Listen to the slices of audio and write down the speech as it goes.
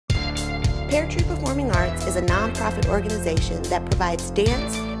Pear Performing Arts is a nonprofit organization that provides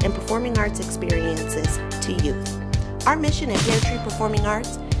dance and performing arts experiences to youth. Our mission at Pear Performing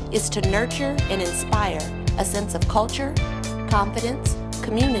Arts is to nurture and inspire a sense of culture, confidence,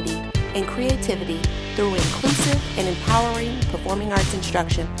 community, and creativity through inclusive and empowering performing arts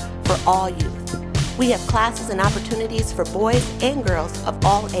instruction for all youth. We have classes and opportunities for boys and girls of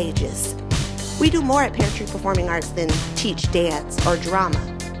all ages. We do more at Pear Performing Arts than teach dance or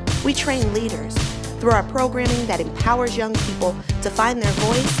drama. We train leaders through our programming that empowers young people to find their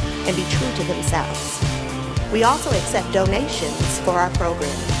voice and be true to themselves. We also accept donations for our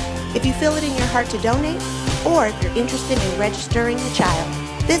programming. If you feel it in your heart to donate, or if you're interested in registering a child,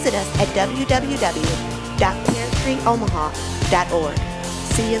 visit us at www.peartreeomaha.org.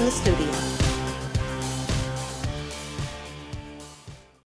 See you in the studio.